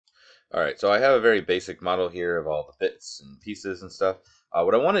All right, so I have a very basic model here of all the bits and pieces and stuff.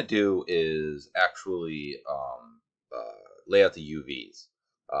 What I want to do is actually lay out the UVs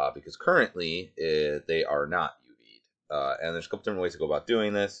because currently they are not UV'd. And there's a couple different ways to go about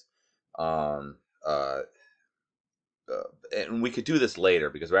doing this. Um, uh, and we could do this later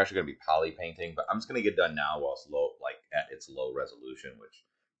because we're actually going to be poly painting, but I'm just going to get done now while it's low, like at its low resolution, which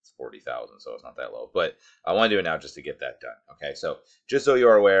is 40,000, so it's not that low. But I want to do it now just to get that done. Okay, so just so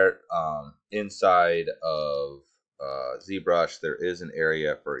you're aware, inside of ZBrush, there is an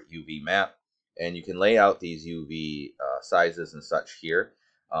area for UV map, and you can lay out these UV sizes and such here.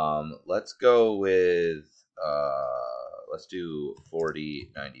 Let's go with, let's do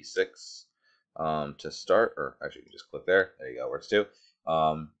 4096 to start, or actually you can just click there. There you go, works too.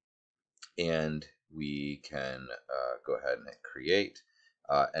 And we can go ahead and hit create.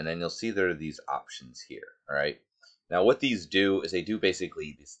 And then you'll see there are these options here. All right. Now what these do is they do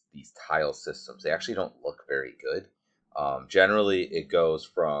basically these tile systems. They actually don't look very good. Generally, it goes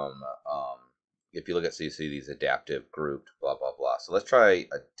from, if you look at, so you see these adaptive grouped, blah, blah, blah. So let's try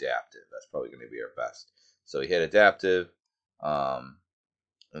adaptive. That's probably going to be our best. So we hit adaptive.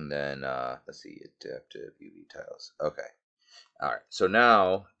 And then, let's see, adaptive UV tiles. Okay. All right. So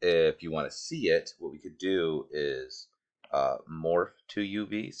now, if you want to see it, what we could do is morph to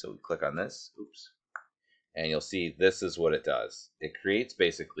UV. So we click on this. Oops. And you'll see this is what it does. It creates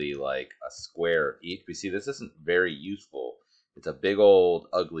basically like a square each. We see this isn't very useful. It's a big old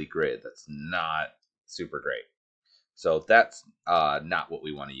ugly grid that's not super great. So that's not what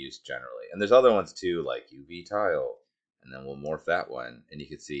we want to use generally. And there's other ones too, like UV tile, and then we'll morph that one, and you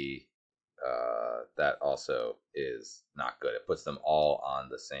can see that also is not good. It puts them all on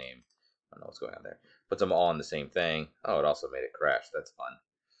the same. I don't know what's going on there. Puts them all on the same thing. Oh, it also made it crash. That's fun.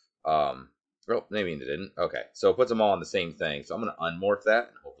 Oh, maybe it didn't. Okay, so it puts them all on the same thing. So I'm going to unmorph that,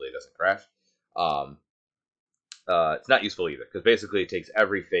 and hopefully it doesn't crash. It's not useful either because basically it takes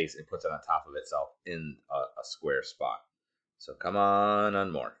every face and puts it on top of itself in a square spot. So come on,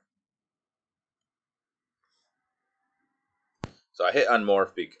 unmorph. So I hit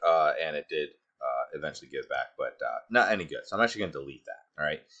unmorph and it did eventually give back, but not any good. So I'm actually going to delete that. All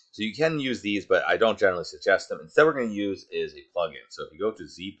right. So you can use these, but I don't generally suggest them. Instead, we're going to use is a plugin. So if you go to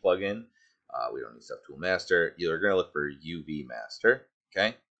Z plugin, we don't need Stuff Tool Master. You're going to look for UV Master.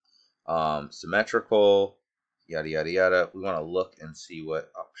 Okay. Symmetrical, yada yada yada. We want to look and see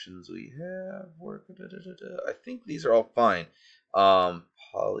what options we have. Work. I think these are all fine.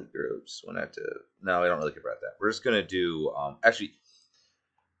 Polygroups. When active. No, we don't really care about that. We're just gonna do actually.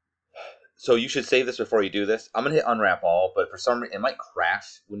 So you should save this before you do this. I'm gonna hit unwrap all, but for some reason it might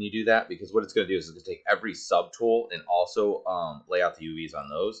crash when you do that because what it's gonna do is it's gonna take every subtool and also lay out the UVs on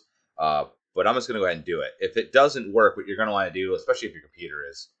those. But I'm just gonna go ahead and do it. If it doesn't work, what you're gonna want to do, especially if your computer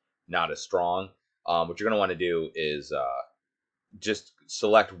is not as strong, what you're gonna want to do is just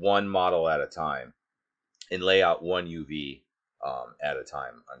select one model at a time and lay out one UV at a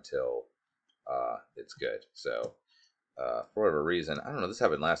time until it's good. So for whatever reason, I don't know, this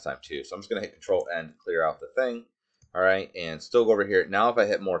happened last time too. So I'm just going to hit Control N to clear out the thing. All right, and still go over here. Now if I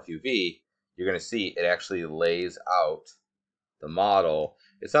hit Morph UV, you're going to see it actually lays out the model.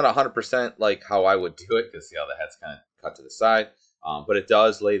 It's not 100% like how I would do it because see how the head's kind of cut to the side. But it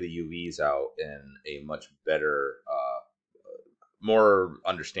does lay the UVs out in a much better, more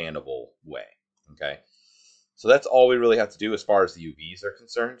understandable way. Okay. So that's all we really have to do as far as the UVs are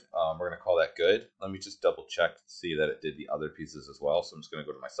concerned. We're going to call that good. Let me just double check to see that it did the other pieces as well. So I'm just going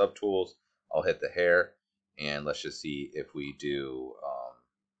to go to my subtools. I'll hit the hair, and let's just see if we do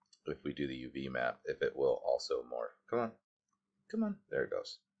the UV map, if it will also morph. Come on, come on. There it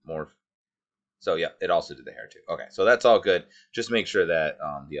goes. Morph. So yeah, it also did the hair too. Okay, so that's all good. Just make sure that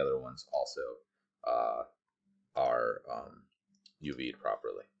the other ones also are UV'd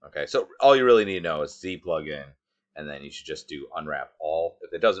properly. Okay, so all you really need to know is Z plugin, and then you should just do unwrap all.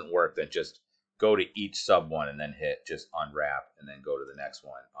 If it doesn't work, then just go to each sub one and then hit just unwrap, and then go to the next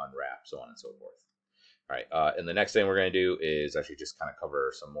one, unwrap, so on and so forth. All right, and the next thing we're going to do is actually just kind of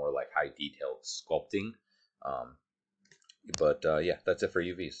cover some more like high detailed sculpting. But yeah, that's it for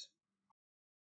UVs.